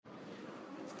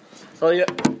Hey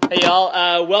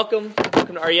y'all, welcome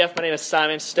to REF. My name is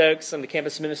Simon Stokes. I'm the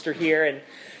campus minister here, and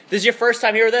if this is your first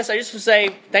time here with us, I just want to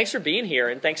say thanks for being here,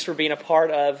 and thanks for being a part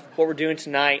of what we're doing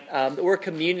tonight. We're a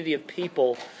community of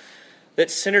people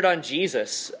that's centered on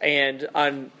Jesus, and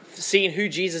on seeing who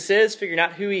Jesus is, figuring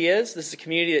out who He is. This is a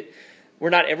community that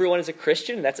not everyone is a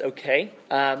Christian, and that's okay.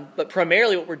 But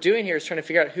primarily what we're doing here is trying to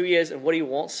figure out who He is and what He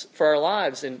wants for our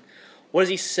lives, and what has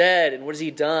He said, and what has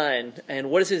He done, and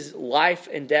what does His life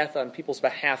and death on people's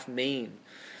behalf mean?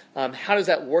 How does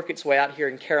that work its way out here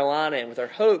in Carolina and with our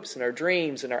hopes and our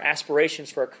dreams and our aspirations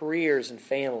for our careers and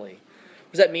family?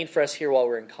 What does that mean for us here while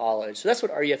we're in college? So that's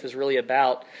what REF is really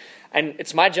about. And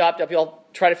it's my job to help you all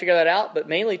try to figure that out, but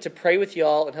mainly to pray with you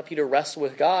all and help you to wrestle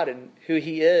with God and who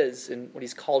He is and what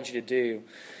He's called you to do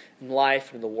in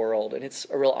life and in the world. And it's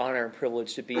a real honor and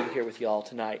privilege to be here with you all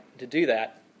tonight to do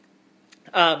that.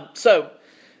 So,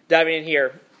 diving in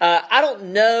here, I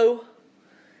don't know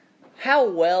how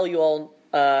well you all,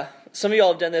 some of you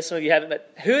all have done this, some of you haven't,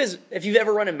 but if you've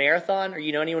ever run a marathon, or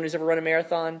you know anyone who's ever run a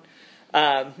marathon,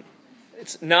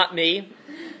 it's not me.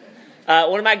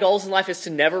 One of my goals in life is to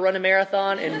never run a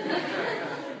marathon, and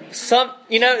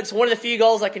it's one of the few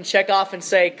goals I can check off and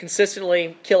say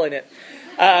consistently killing it.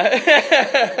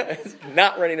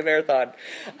 Not running a marathon.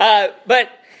 But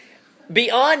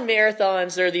beyond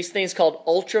marathons, there are these things called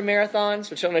ultra marathons,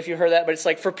 which I don't know if you've heard that, but it's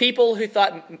like for people who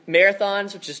thought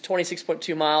marathons, which is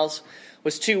 26.2 miles,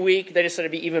 was too weak, they decided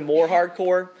to be even more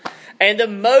hardcore. And the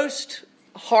most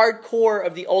hardcore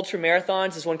of the ultra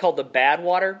marathons is one called the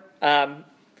Badwater. I don't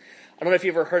know if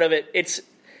you've ever heard of it. It's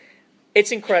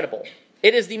incredible.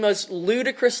 It is the most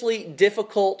ludicrously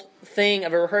difficult thing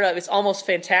I've ever heard of. It's almost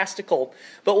fantastical.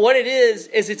 But what it is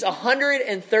it's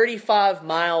 135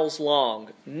 miles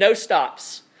long. No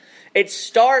stops. It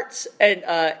starts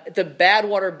at the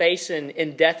Badwater Basin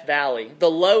in Death Valley,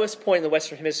 the lowest point in the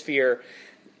Western Hemisphere,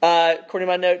 according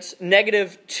to my notes,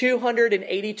 negative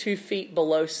 282 feet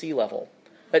below sea level.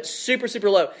 That's super,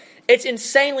 super low. It's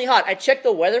insanely hot. I checked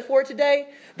the weather for it today.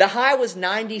 The high was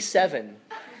 97.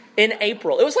 In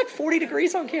April. It was like 40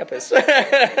 degrees on campus. It's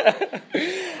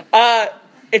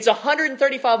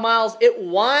 135 miles. It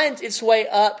winds its way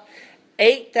up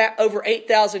over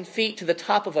 8,000 feet to the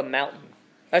top of a mountain.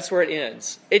 That's where it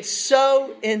ends. It's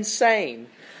so insane.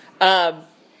 And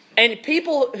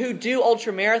people who do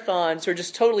ultramarathons are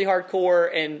just totally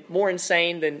hardcore and more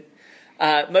insane than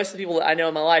most of the people that I know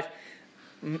in my life.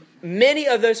 Many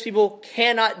of those people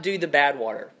cannot do the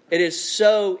Badwater. It is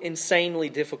so insanely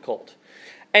difficult.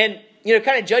 And,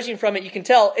 kind of judging from it, you can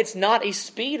tell it's not a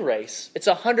speed race. It's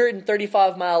a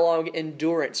 135-mile-long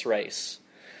endurance race.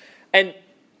 And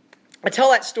I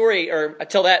tell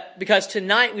that because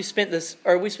tonight we spent this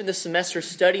semester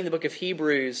studying the book of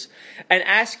Hebrews and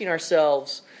asking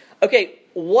ourselves, okay,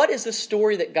 what is the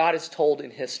story that God has told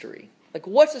in history? Like,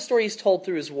 what's the story He's told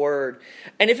through His Word?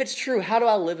 And if it's true, how do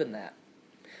I live in that?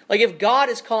 Like, if God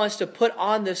is calling us to put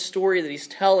on this story that He's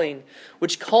telling,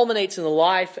 which culminates in the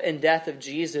life and death of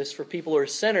Jesus for people who are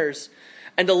sinners,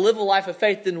 and to live a life of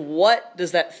faith, then what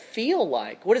does that feel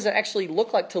like? What does it actually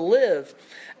look like to live?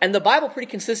 And the Bible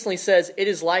pretty consistently says it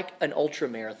is like an ultra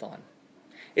marathon.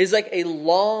 It is like a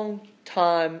long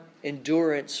time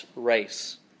endurance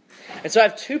race. And so I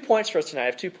have 2 points for us tonight. I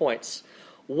have 2 points.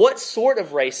 What sort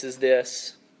of race is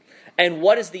this? And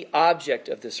what is the object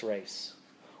of this race?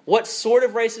 What sort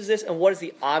of race is this, and what is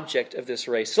the object of this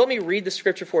race? So let me read the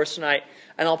scripture for us tonight,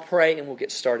 and I'll pray, and we'll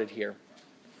get started here.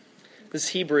 This is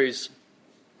Hebrews.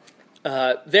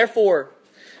 Therefore,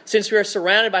 since we are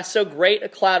surrounded by so great a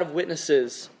cloud of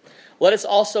witnesses, let us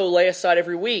also lay aside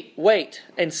every weight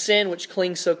and sin which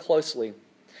clings so closely.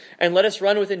 And let us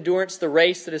run with endurance the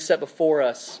race that is set before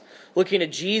us, looking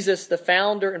at Jesus, the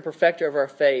founder and perfecter of our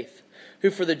faith, who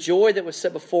for the joy that was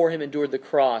set before Him endured the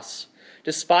cross,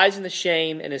 despising the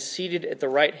shame, and is seated at the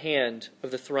right hand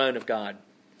of the throne of God.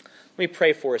 Let me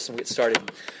pray for us and we'll get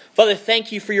started. Father,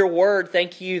 thank You for Your word.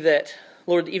 Thank You that,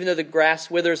 Lord, even though the grass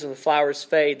withers and the flowers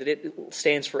fade, that it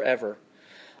stands forever.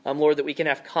 Lord, that we can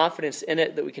have confidence in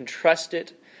it, that we can trust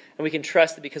it, and we can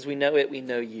trust that because we know it, we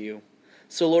know You.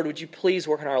 So, Lord, would You please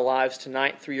work in our lives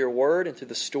tonight through Your word and through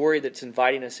the story that's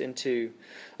inviting us into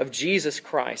of Jesus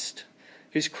Christ,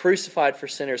 who's crucified for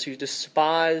sinners, who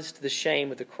despised the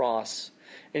shame of the cross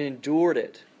and endured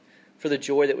it for the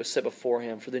joy that was set before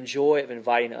Him, for the joy of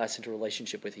inviting us into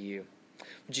relationship with You.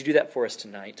 Would You do that for us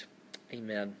tonight?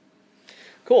 Amen.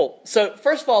 Cool. So,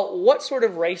 first of all, what sort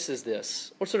of race is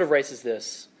this? What sort of race is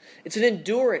this? It's an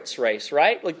endurance race,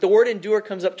 right? Like the word endure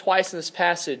comes up twice in this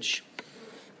passage.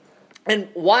 And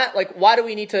why do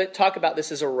we need to talk about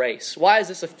this as a race? Why is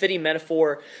this a fitting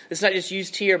metaphor? It's not just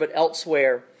used here, but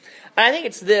elsewhere. And I think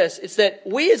it's this. It's that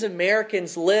we as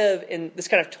Americans live in this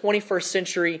kind of 21st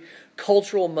century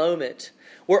cultural moment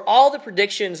where all the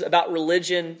predictions about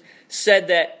religion said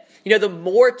that, the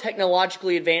more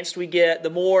technologically advanced we get, the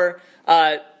more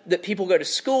that people go to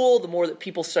school, the more that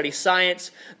people study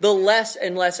science, the less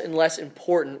and less and less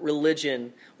important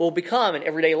religion will become in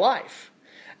everyday life.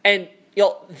 And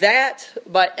that,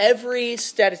 by every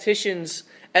statistician's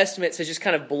estimates, has just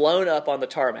kind of blown up on the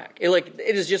tarmac.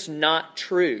 It is just not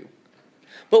true.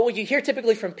 But what you hear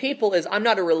typically from people is, I'm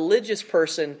not a religious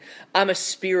person, I'm a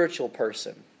spiritual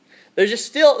person. They're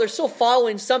still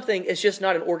following something, it's just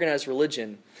not an organized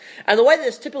religion. And the way that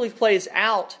this typically plays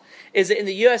out is that in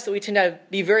the U.S. that we tend to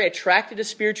be very attracted to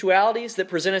spiritualities that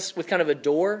present us with kind of a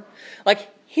door. Like,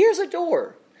 here's a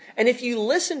door. And if you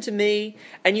listen to me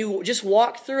and you just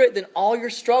walk through it, then all your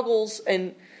struggles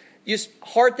and just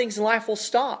hard things in life will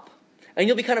stop. And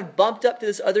you'll be kind of bumped up to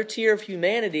this other tier of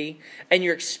humanity, and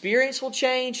your experience will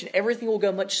change, and everything will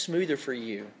go much smoother for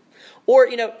you. Or,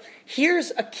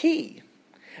 here's a key.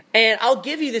 And I'll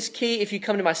give you this key if you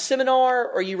come to my seminar,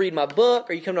 or you read my book,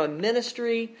 or you come to my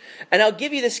ministry. And I'll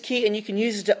give you this key, and you can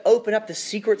use it to open up the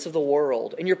secrets of the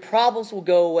world. And your problems will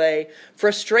go away.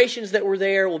 Frustrations that were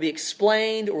there will be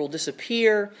explained or will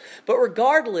disappear. But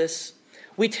regardless,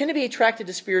 we tend to be attracted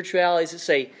to spiritualities that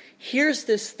say, here's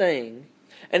this thing.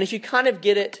 And if you kind of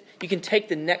get it, you can take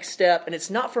the next step. And it's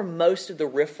not for most of the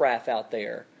riffraff out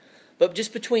there, but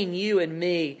just between you and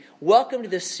me. Welcome to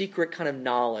this secret kind of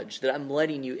knowledge that I'm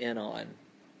letting you in on.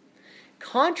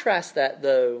 Contrast that,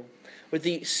 though, with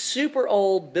the super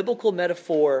old biblical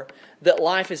metaphor that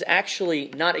life is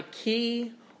actually not a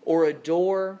key or a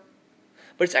door,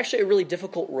 but it's actually a really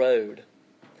difficult road.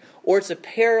 Or it's a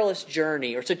perilous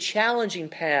journey, or it's a challenging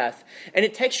path, and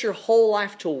it takes your whole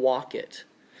life to walk it.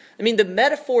 I mean, the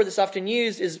metaphor that's often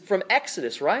used is from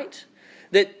Exodus, right?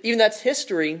 That even that's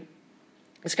history.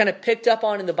 It's kind of picked up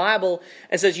on in the Bible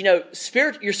and says, your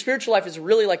spiritual life is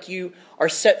really like you are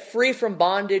set free from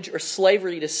bondage or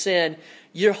slavery to sin.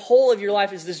 Your whole of your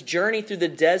life is this journey through the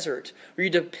desert where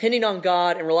you're depending on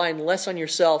God and relying less on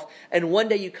yourself, and one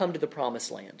day you come to the promised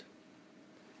land.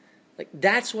 Like,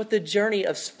 that's what the journey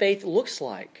of faith looks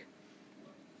like.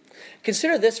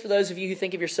 Consider this for those of you who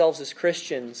think of yourselves as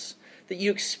Christians, that you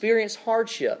experience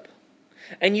hardship.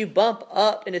 And you bump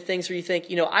up into things where you think,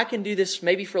 I can do this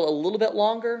maybe for a little bit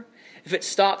longer, if it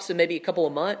stops in maybe a couple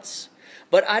of months.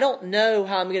 But I don't know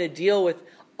how I'm going to deal with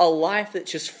a life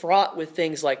that's just fraught with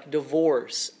things like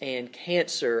divorce and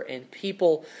cancer and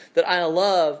people that I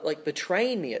love, like,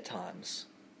 betraying me at times.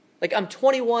 Like, I'm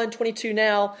 21, 22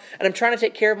 now, and I'm trying to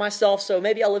take care of myself, so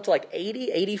maybe I'll live to like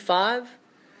 80, 85.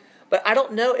 But I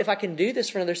don't know if I can do this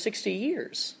for another 60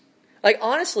 years. Like,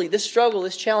 honestly, this struggle,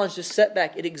 this challenge, this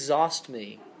setback, it exhausts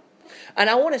me.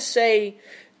 And I want to say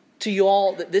to you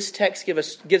all that this text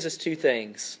gives us two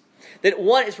things. That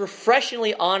one, is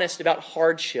refreshingly honest about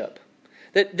hardship.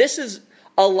 That this is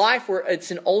a life where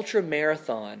it's an ultra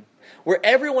marathon, where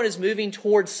everyone is moving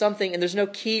towards something and there's no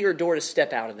key or door to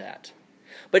step out of that.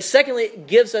 But secondly, it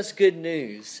gives us good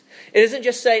news. It doesn't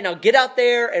just say, now get out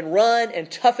there and run and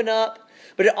toughen up.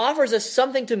 But it offers us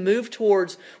something to move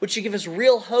towards, which should give us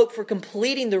real hope for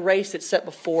completing the race that's set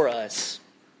before us.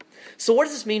 So what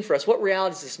does this mean for us? What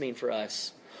reality does this mean for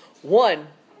us? One,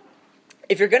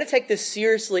 if you're going to take this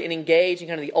seriously and engage in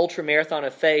kind of the ultra marathon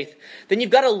of faith, then you've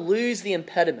got to lose the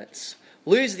impediments,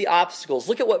 lose the obstacles.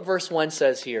 Look at what verse 1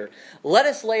 says here. Let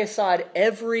us lay aside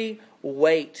every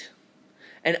weight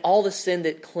and all the sin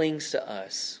that clings to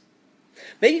us.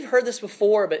 Maybe you've heard this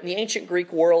before, but in the ancient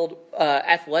Greek world,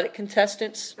 athletic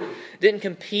contestants didn't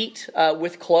compete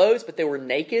with clothes, but they were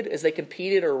naked as they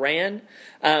competed or ran.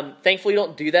 Thankfully, you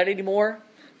don't do that anymore.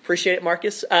 Appreciate it,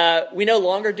 Marcus. We no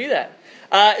longer do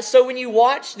that. So when you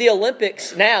watch the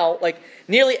Olympics now, like,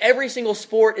 nearly every single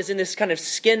sport is in this kind of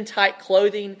skin-tight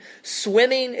clothing.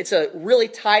 Swimming, it's a really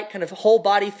tight, kind of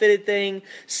whole-body fitted thing.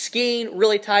 Skiing,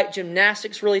 really tight.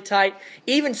 Gymnastics, really tight.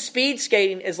 Even speed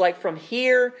skating is like from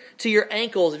here to your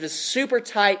ankles. It's just super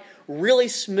tight, really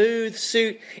smooth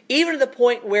suit. Even to the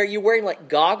point where you're wearing like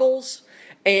goggles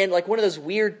and like one of those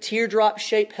weird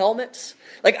teardrop-shaped helmets.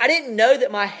 Like, I didn't know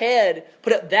that my head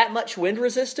put up that much wind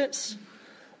resistance.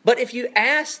 But if you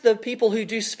ask the people who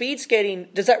do speed skating,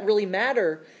 does that really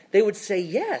matter? They would say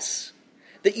yes.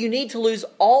 That you need to lose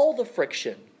all the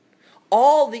friction,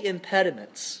 all the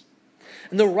impediments.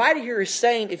 And the writer here is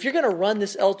saying, if you're going to run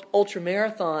this ultra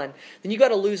marathon, then you've got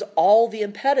to lose all the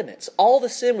impediments, all the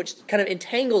sin which kind of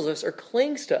entangles us or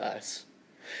clings to us.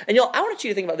 And I want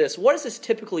you to think about this. What does this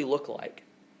typically look like?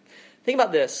 Think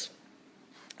about this.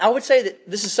 I would say that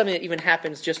this is something that even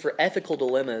happens just for ethical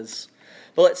dilemmas.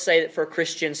 But let's say that for a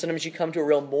Christian, sometimes you come to a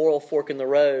real moral fork in the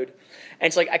road. And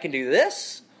it's like, I can do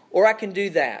this or I can do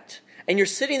that. And you're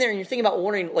sitting there and you're thinking about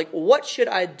wondering, like, what should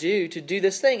I do to do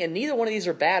this thing? And neither one of these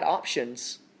are bad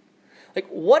options. Like,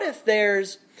 what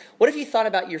if you thought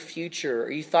about your future,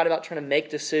 or you thought about trying to make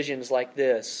decisions like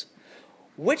this?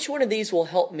 Which one of these will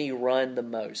help me run the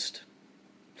most?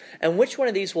 And which one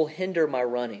of these will hinder my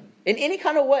running? In any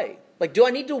kind of way. Like, do I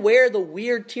need to wear the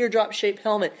weird teardrop-shaped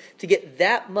helmet to get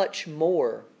that much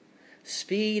more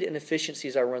speed and efficiency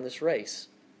as I run this race?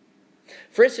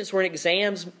 For instance, we're in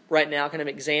exams right now, kind of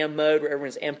exam mode, where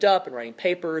everyone's amped up and writing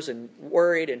papers and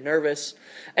worried and nervous.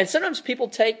 And sometimes people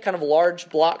take kind of large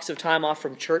blocks of time off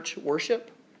from church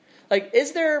worship. Like,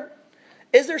 is there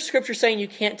scripture saying you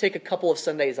can't take a couple of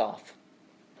Sundays off?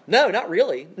 No, not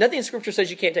really. Nothing in Scripture says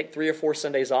you can't take 3 or 4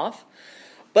 Sundays off.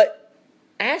 But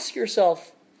ask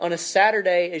yourself on a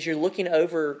Saturday, as you're looking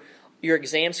over your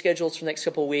exam schedules for the next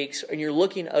couple of weeks, and you're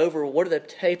looking over what are the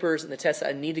papers and the tests that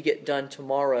I need to get done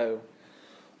tomorrow,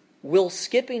 will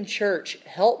skipping church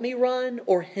help me run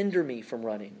or hinder me from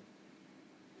running?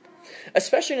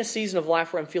 Especially in a season of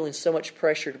life where I'm feeling so much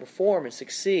pressure to perform and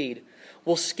succeed,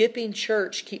 will skipping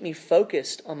church keep me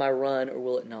focused on my run, or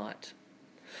will it not?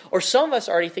 Or some of us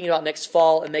are already thinking about next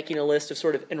fall and making a list of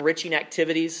sort of enriching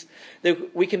activities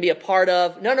that we can be a part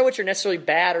of, none of which are necessarily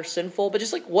bad or sinful, but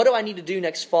just like, what do I need to do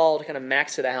next fall to kind of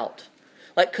max it out?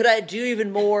 Like, could I do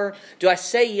even more? Do I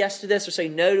say yes to this or say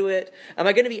no to it? Am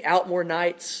I going to be out more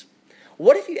nights?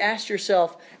 What if you asked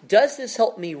yourself, does this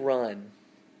help me run?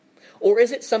 Or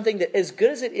is it something that, as good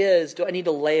as it is, do I need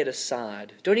to lay it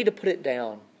aside? Do I need to put it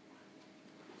down?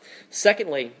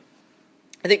 Secondly,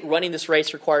 I think running this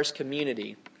race requires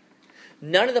community.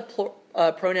 None of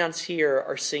the pronouns here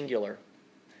are singular.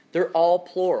 They're all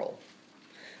plural.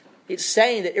 It's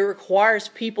saying that it requires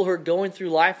people who are going through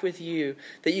life with you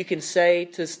that you can say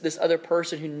to this other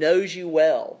person who knows you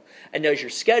well and knows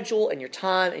your schedule and your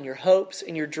time and your hopes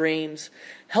and your dreams,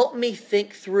 help me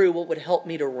think through what would help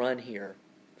me to run here.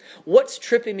 What's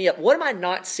tripping me up? What am I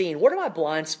not seeing? What are my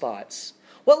blind spots?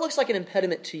 What looks like an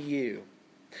impediment to you?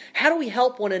 How do we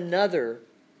help one another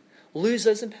lose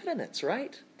those impediments,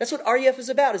 right? That's what RUF is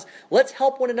about, is let's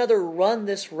help one another run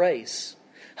this race.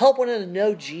 Help one another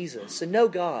know Jesus and know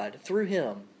God through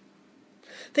Him.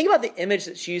 Think about the image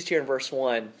that's used here in verse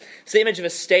 1. It's the image of a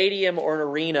stadium or an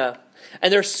arena.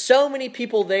 And there's so many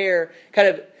people there,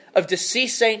 kind of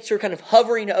deceased saints who are kind of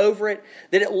hovering over it,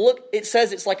 that it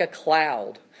says it's like a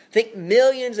cloud. Think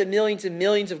millions and millions and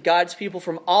millions of God's people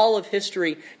from all of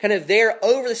history kind of there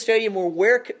over the stadium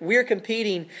where we're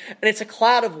competing, and it's a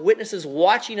cloud of witnesses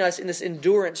watching us in this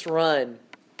endurance run.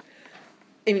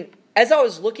 I mean, as I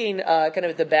was looking kind of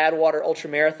at the Badwater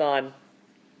Ultramarathon,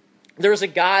 there was a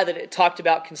guy that it talked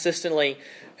about consistently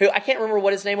who, I can't remember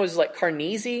what his name was, like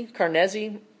Carnesi?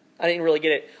 I didn't really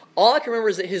get it. All I can remember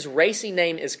is that his racing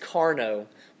name is Carno,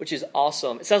 which is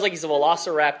awesome. It sounds like he's a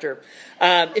velociraptor.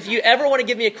 If you ever want to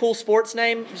give me a cool sports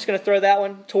name, I'm just going to throw that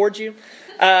one towards you.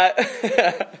 As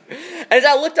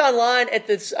I looked online at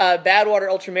this Badwater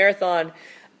Ultramarathon,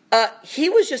 he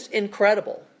was just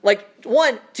incredible. Like,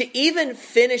 one, to even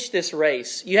finish this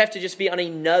race, you have to just be on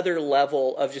another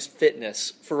level of just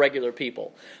fitness for regular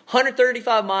people.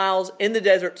 135 miles in the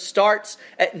desert, starts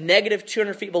at negative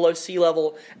 200 feet below sea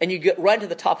level, and you run to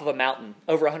the top of a mountain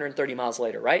over 130 miles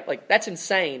later, right? Like, that's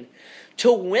insane.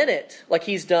 To win it, like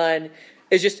he's done,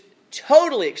 is just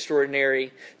totally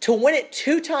extraordinary. To win it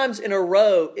 2 times in a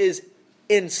row is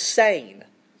insane.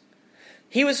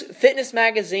 Fitness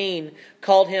Magazine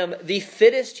called him the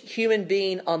fittest human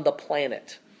being on the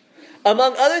planet.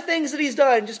 Among other things that he's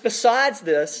done, just besides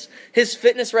this, his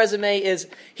fitness resume is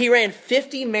he ran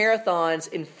 50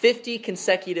 marathons in 50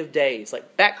 consecutive days,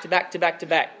 like back to back to back to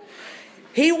back.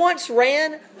 He once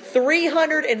ran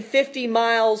 350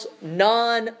 miles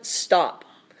non-stop.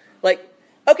 Like,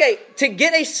 okay, to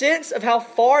get a sense of how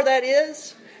far that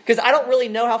is, because I don't really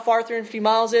know how far 350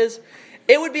 miles is,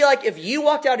 it would be like if you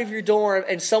walked out of your dorm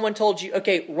and someone told you,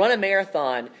 okay, run a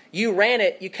marathon. You ran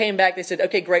it. You came back. They said,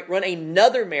 okay, great, run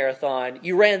another marathon.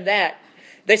 You ran that.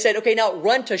 They said, okay, now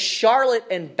run to Charlotte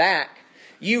and back.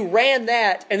 You ran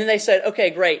that. And then they said, okay,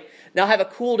 great, now have a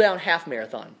cool down half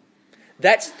marathon.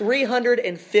 That's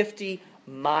 350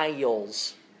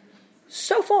 miles.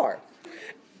 So far.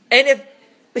 And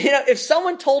if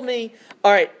someone told me,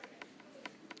 all right,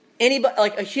 anybody,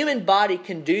 like a human body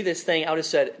can do this thing, I would have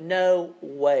said, no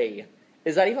way.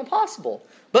 Is that even possible?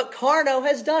 But Carno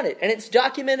has done it, and it's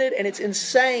documented, and it's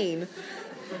insane.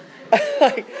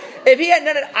 Like, if he hadn't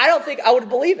done it, I don't think I would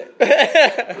believe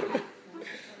it.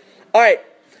 All right.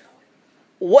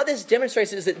 What this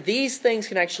demonstrates is that these things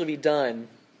can actually be done.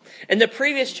 In the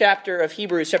previous chapter of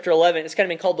Hebrews, chapter 11, it's kind of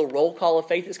been called the roll call of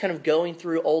faith. It's kind of going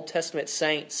through Old Testament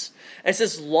saints. And it's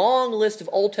this long list of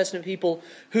Old Testament people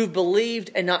who've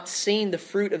believed and not seen the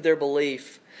fruit of their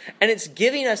belief. And it's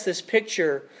giving us this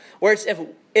picture where it's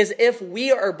as if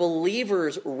we are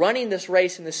believers running this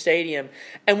race in the stadium,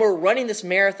 and we're running this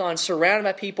marathon surrounded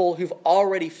by people who've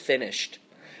already finished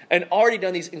and already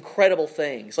done these incredible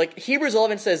things. Like Hebrews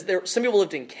 11 says, some people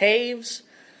lived in caves.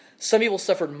 Some people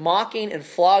suffered mocking and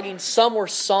flogging. Some were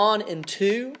sawn in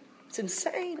two. It's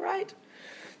insane, right?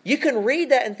 You can read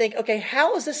that and think, okay,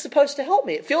 how is this supposed to help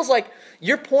me? It feels like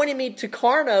you're pointing me to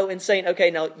Carno and saying,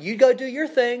 okay, now you go do your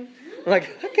thing. I'm like,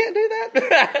 I can't do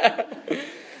that.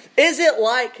 Is it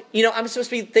like, I'm supposed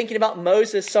to be thinking about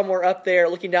Moses somewhere up there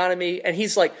looking down at me, and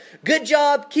he's like, good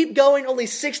job, keep going, only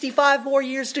 65 more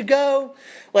years to go.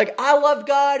 Like, I love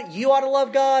God, you ought to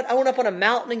love God. I went up on a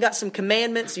mountain and got some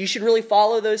commandments. You should really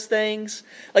follow those things.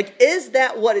 Like, is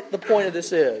that what the point of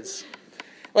this is?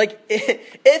 Like,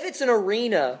 if it's an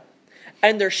arena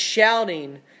and they're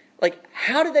shouting, like,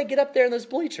 how did they get up there in those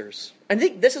bleachers? I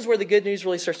think this is where the good news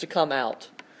really starts to come out.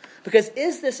 Because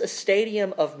is this a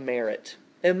stadium of merit?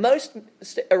 In most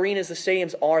arenas, the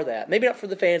stadiums are that. Maybe not for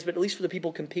the fans, but at least for the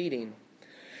people competing.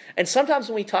 And sometimes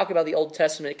when we talk about the Old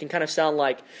Testament, it can kind of sound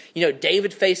like,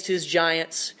 David faced his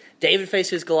giants, David faced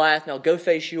his Goliath, now go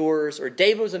face yours. Or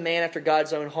David was a man after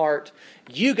God's own heart,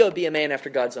 you go be a man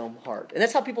after God's own heart. And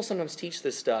that's how people sometimes teach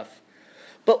this stuff.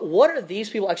 But what are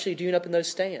these people actually doing up in those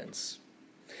stands?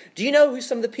 Do you know who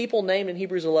some of the people named in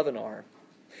Hebrews 11 are?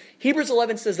 Hebrews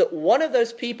 11 says that one of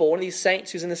those people, one of these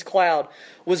saints who's in this cloud,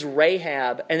 was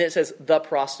Rahab, and it says the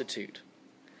prostitute.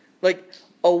 Like,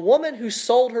 a woman who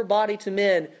sold her body to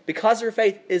men because of her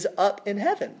faith is up in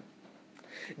heaven.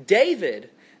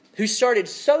 David, who started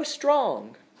so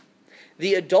strong,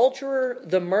 the adulterer,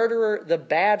 the murderer, the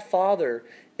bad father,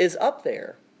 is up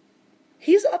there.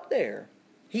 He's up there.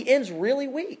 He ends really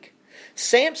weak.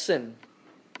 Samson,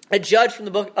 a judge from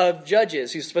the book of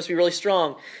Judges, who's supposed to be really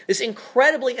strong, this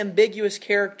incredibly ambiguous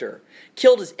character,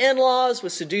 killed his in-laws,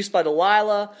 was seduced by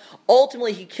Delilah.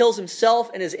 Ultimately, he kills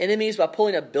himself and his enemies by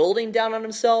pulling a building down on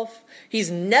himself. He's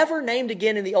never named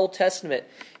again in the Old Testament.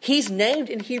 He's named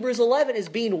in Hebrews 11 as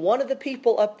being one of the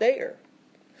people up there.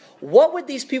 What would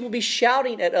these people be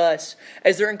shouting at us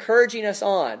as they're encouraging us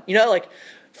on?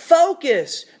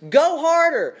 Focus, go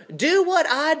harder, do what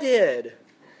I did.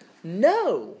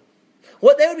 No.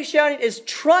 What they would be shouting is,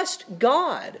 trust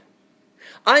God.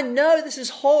 I know this is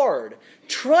hard.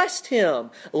 Trust Him.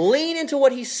 Lean into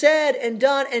what He said and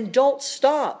done, and don't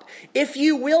stop. If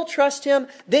you will trust Him,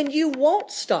 then you won't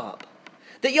stop.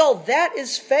 That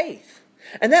is faith.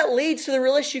 And that leads to the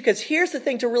real issue, because here's the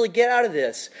thing to really get out of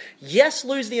this. Yes,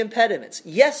 lose the impediments.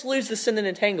 Yes, lose the sin that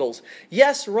entangles.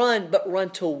 Yes, run, but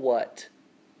run to what?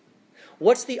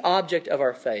 What's the object of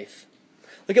our faith?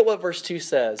 Look at what verse 2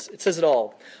 says. It says it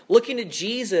all. Looking to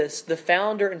Jesus, the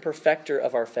founder and perfecter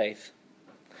of our faith.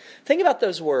 Think about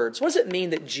those words. What does it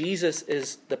mean that Jesus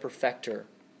is the perfecter?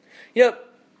 A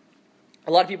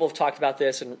lot of people have talked about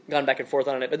this and gone back and forth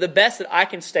on it, but the best that I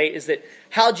can state is that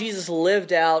how Jesus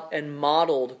lived out and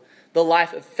modeled the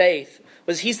life of faith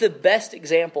was He's the best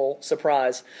example,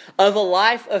 surprise, of a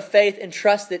life of faith and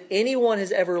trust that anyone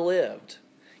has ever lived.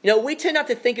 We tend not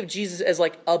to think of Jesus as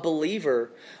like a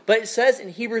believer, but it says in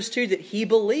Hebrews 2 that He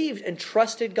believed and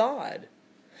trusted God.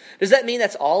 Does that mean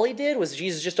that's all He did? Was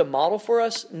Jesus just a model for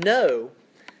us? No.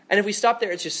 And if we stop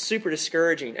there, it's just super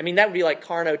discouraging. That would be like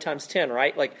Carno times 10,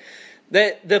 right? Like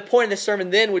the point of the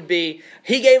sermon then would be,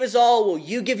 He gave His all, will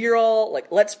you give your all?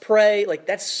 Let's pray.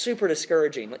 That's super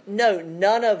discouraging. No,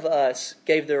 none of us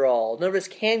gave their all. None of us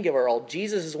can give our all.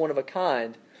 Jesus is one of a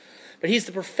kind. But He's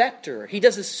the perfecter. He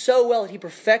does this so well that He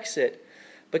perfects it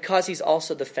because He's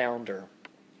also the founder.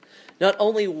 Not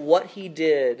only what He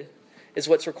did is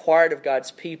what's required of God's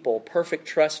people, perfect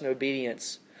trust and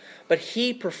obedience, but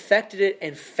He perfected it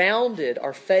and founded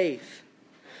our faith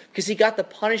because He got the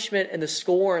punishment and the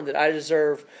scorn that I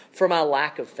deserve for my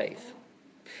lack of faith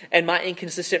and my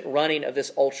inconsistent running of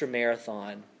this ultra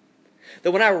marathon.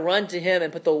 That when I run to Him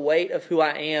and put the weight of who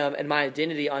I am and my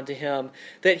identity onto Him,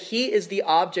 that He is the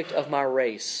object of my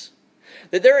race.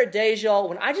 That there are days, y'all,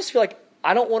 when I just feel like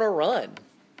I don't want to run.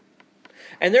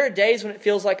 And there are days when it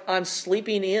feels like I'm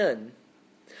sleeping in.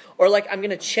 Or like I'm going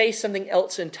to chase something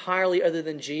else entirely other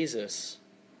than Jesus.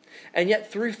 And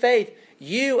yet through faith,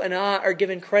 you and I are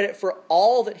given credit for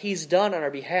all that He's done on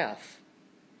our behalf.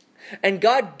 And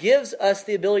God gives us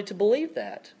the ability to believe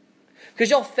that.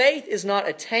 Because faith is not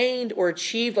attained or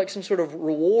achieved like some sort of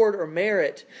reward or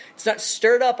merit. It's not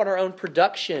stirred up on our own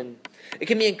production. It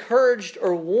can be encouraged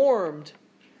or warmed,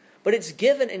 but it's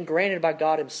given and granted by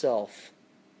God Himself.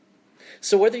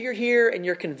 So whether you're here and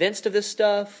you're convinced of this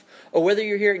stuff, or whether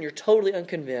you're here and you're totally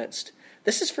unconvinced,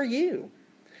 this is for you.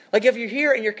 Like if you're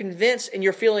here and you're convinced and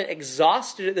you're feeling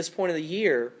exhausted at this point of the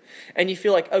year, and you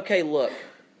feel like, okay, look,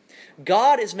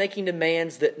 God is making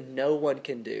demands that no one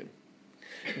can do.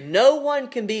 No one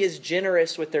can be as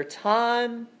generous with their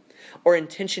time or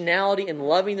intentionality in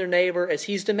loving their neighbor as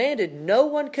He's demanded. No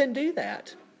one can do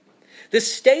that. The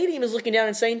stadium is looking down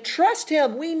and saying, trust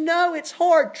Him. We know it's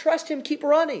hard. Trust Him. Keep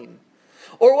running.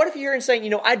 Or what if you're here and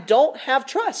saying, I don't have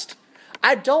trust.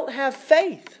 I don't have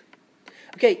faith.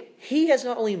 Okay, He has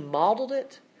not only modeled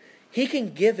it, He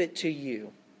can give it to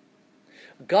you.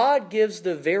 God gives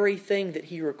the very thing that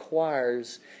He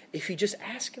requires if you just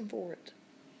ask Him for it.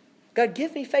 God,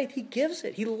 give me faith. He gives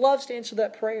it. He loves to answer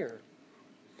that prayer.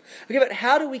 Okay, but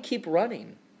how do we keep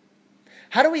running?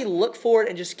 How do we look forward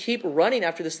and just keep running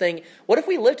after this thing? What if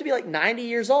we live to be like 90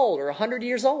 years old or 100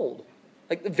 years old?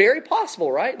 Like, very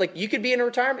possible, right? Like, you could be in a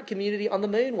retirement community on the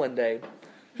moon one day.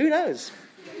 Who knows?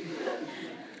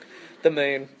 The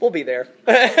moon. We'll be there.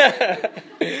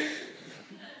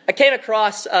 I came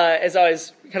across, as I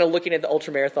was kind of looking at the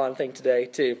ultramarathon thing today,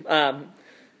 too.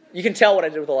 You can tell what I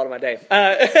did with a lot of my day.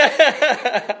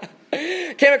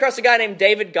 Came across a guy named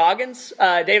David Goggins.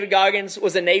 David Goggins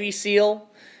was a Navy SEAL.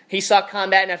 He saw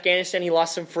combat in Afghanistan. He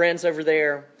lost some friends over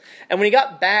there. And when he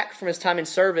got back from his time in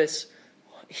service,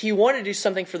 he wanted to do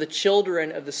something for the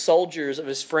children of the soldiers of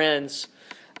his friends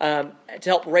to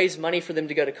help raise money for them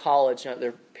to go to college now that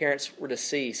their parents were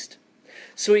deceased.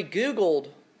 So he Googled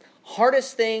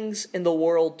hardest things in the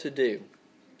world to do.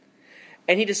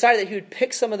 And he decided that he would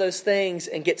pick some of those things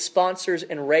and get sponsors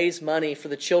and raise money for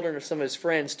the children of some of his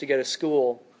friends to go to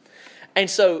school. And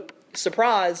so,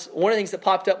 surprise, one of the things that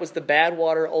popped up was the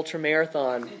Badwater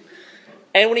Ultramarathon.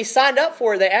 And when he signed up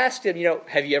for it, they asked him,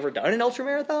 have you ever done an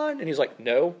ultramarathon? And he was like,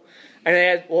 no. And they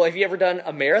asked, well, have you ever done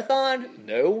a marathon?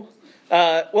 No.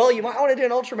 Well, you might want to do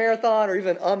an ultramarathon or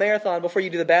even a marathon before you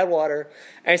do the Badwater.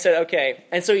 And he said, okay.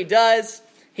 And so he does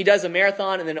a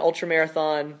marathon and then an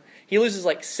ultramarathon. He loses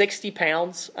like 60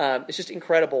 pounds. It's just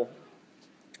incredible.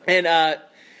 And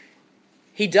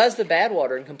he does the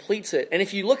Badwater and completes it. And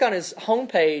if you look on his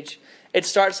homepage, it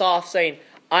starts off saying,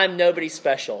 I'm nobody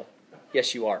special.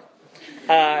 Yes, you are.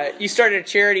 You started a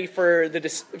charity for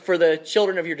the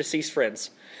children of your deceased friends.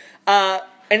 And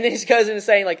then he goes into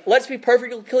saying, like, let's be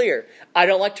perfectly clear. I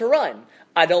don't like to run.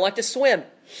 I don't like to swim.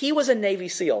 He was a Navy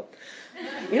SEAL.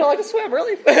 You don't like to swim,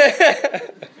 really?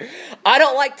 I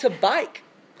don't like to bike.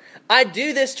 I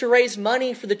do this to raise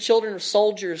money for the children of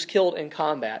soldiers killed in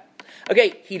combat.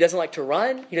 Okay, he doesn't like to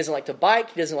run. He doesn't like to bike.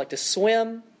 He doesn't like to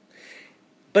swim.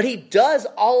 But he does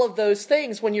all of those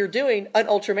things when you're doing an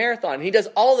ultramarathon. He does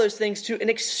all those things to an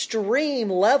extreme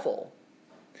level.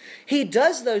 He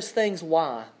does those things,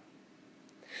 why?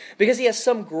 Because he has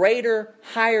some greater,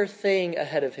 higher thing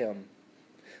ahead of him.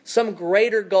 Some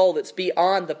greater goal that's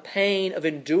beyond the pain of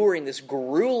enduring this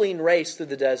grueling race through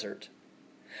the desert.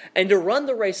 And to run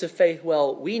the race of faith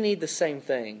well, we need the same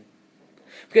thing.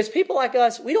 Because people like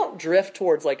us, we don't drift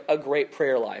towards like a great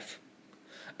prayer life.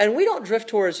 And we don't drift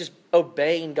towards just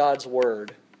obeying God's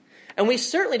word. And we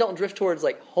certainly don't drift towards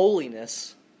like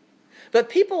holiness. But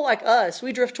people like us,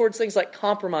 we drift towards things like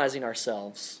compromising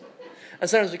ourselves. And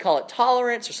sometimes we call it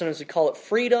tolerance, or sometimes we call it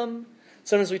freedom.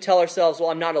 Sometimes we tell ourselves,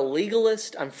 well, I'm not a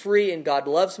legalist, I'm free and God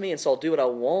loves me, and so I'll do what I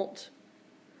want.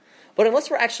 But unless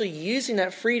we're actually using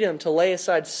that freedom to lay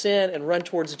aside sin and run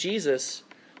towards Jesus,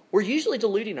 we're usually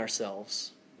deluding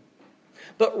ourselves.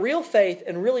 But real faith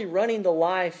and really running the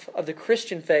life of the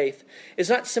Christian faith is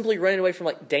not simply running away from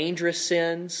like dangerous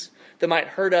sins that might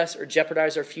hurt us or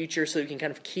jeopardize our future so that we can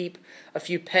kind of keep a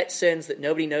few pet sins that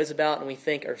nobody knows about and we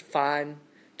think are fine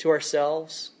to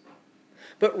ourselves.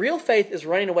 But real faith is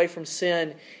running away from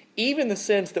sin, even the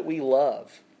sins that we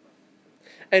love.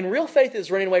 And real faith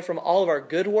is running away from all of our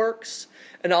good works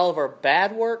and all of our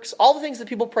bad works, all the things that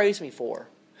people praise me for,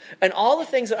 and all the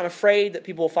things that I'm afraid that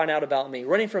people will find out about me,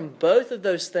 running from both of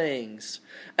those things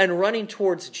and running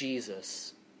towards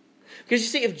Jesus. Because you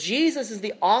see, if Jesus is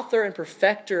the author and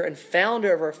perfecter and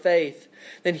founder of our faith,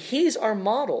 then He's our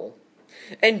model.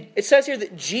 And it says here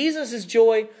that Jesus'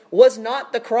 joy was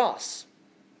not the cross.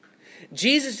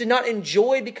 Jesus did not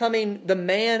enjoy becoming the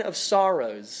man of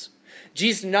sorrows.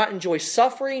 Jesus did not enjoy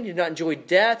suffering. He did not enjoy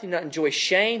death. He did not enjoy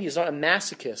shame. He was not a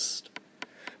masochist.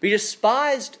 But He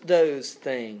despised those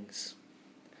things.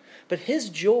 But His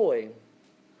joy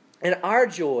and our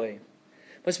joy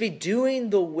must be doing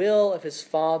the will of His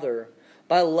Father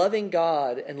by loving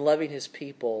God and loving His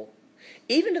people,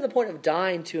 even to the point of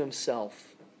dying to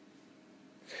Himself.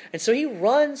 And so he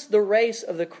runs the race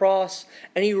of the cross,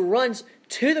 and he runs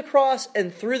to the cross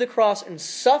and through the cross and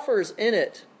suffers in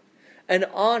it and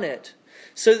on it,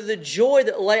 so that the joy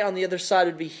that lay on the other side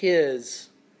would be his,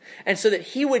 and so that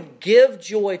he would give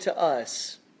joy to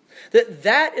us.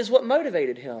 That is what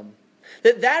motivated him.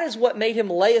 That is what made him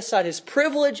lay aside his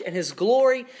privilege and his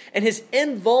glory and his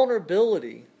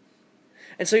invulnerability.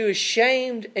 And so he was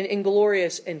shamed and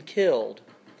inglorious and killed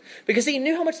because he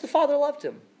knew how much the Father loved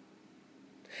him.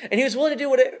 And he was willing to do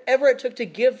whatever it took to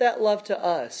give that love to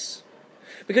us.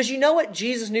 Because you know what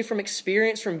Jesus knew from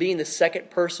experience from being the second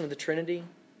person of the Trinity?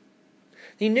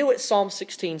 He knew what Psalm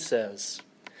 16 says,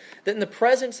 that in the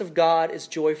presence of God is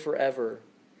joy forever,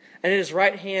 and at his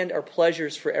right hand are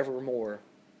pleasures forevermore.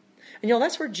 And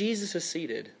that's where Jesus is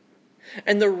seated.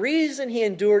 And the reason he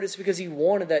endured is because he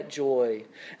wanted that joy.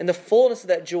 And the fullness of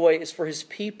that joy is for his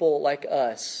people like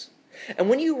us. And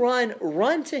when you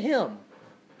run to him.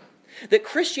 That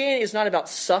Christianity is not about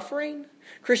suffering.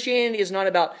 Christianity is not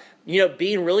about,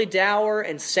 being really dour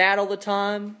and sad all the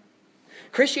time.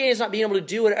 Christianity is not being able to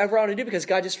do whatever I want to do because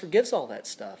God just forgives all that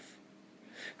stuff.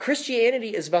 Christianity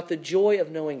is about the joy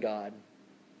of knowing God.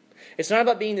 It's not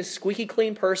about being this squeaky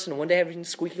clean person, one day having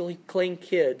squeaky clean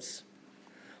kids.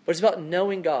 But it's about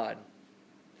knowing God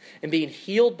and being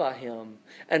healed by him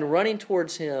and running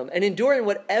towards him and enduring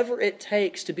whatever it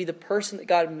takes to be the person that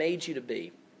God made you to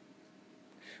be.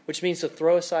 Which means to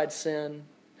throw aside sin,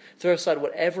 throw aside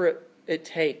whatever it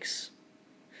takes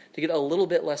to get a little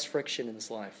bit less friction in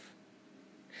his life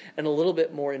and a little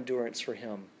bit more endurance for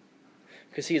him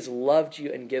because he has loved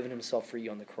you and given himself for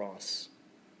you on the cross.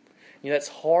 That's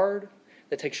hard.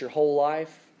 That takes your whole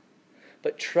life.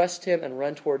 But trust him and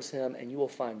run towards him and you will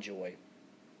find joy.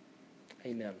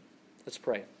 Amen. Let's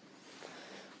pray.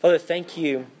 Father, thank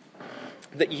you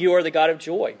that you are the God of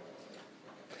joy.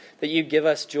 That you give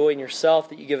us joy in yourself.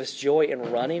 That you give us joy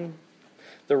in running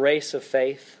the race of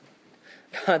faith.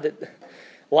 God, that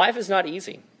life is not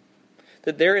easy.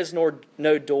 That there is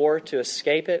no door to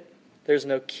escape it. There's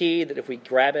no key that if we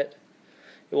grab it,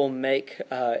 it will make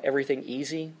everything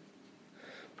easy.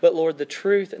 But Lord, the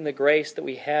truth and the grace that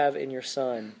we have in your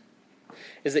Son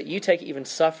is that you take even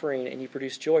suffering and you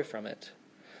produce joy from it.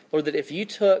 Lord, that if you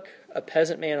took a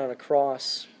peasant man on a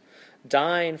cross,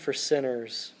 dying for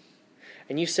sinners,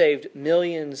 and you saved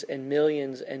millions and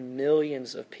millions and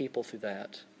millions of people through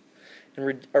that,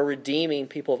 and are redeeming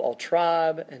people of all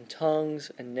tribe and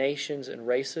tongues and nations and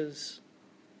races,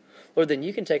 Lord, then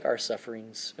you can take our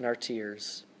sufferings and our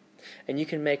tears, and you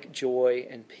can make joy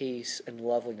and peace and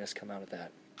loveliness come out of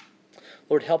that.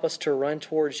 Lord, help us to run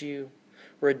towards you,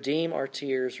 redeem our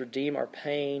tears, redeem our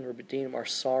pain, redeem our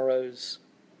sorrows,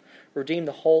 redeem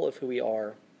the whole of who we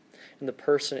are in the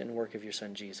person and work of your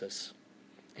Son, Jesus.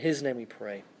 In his name we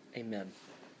pray. Amen.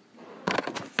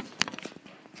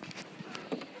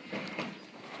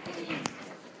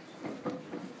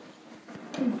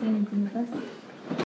 Please stand and sing with us.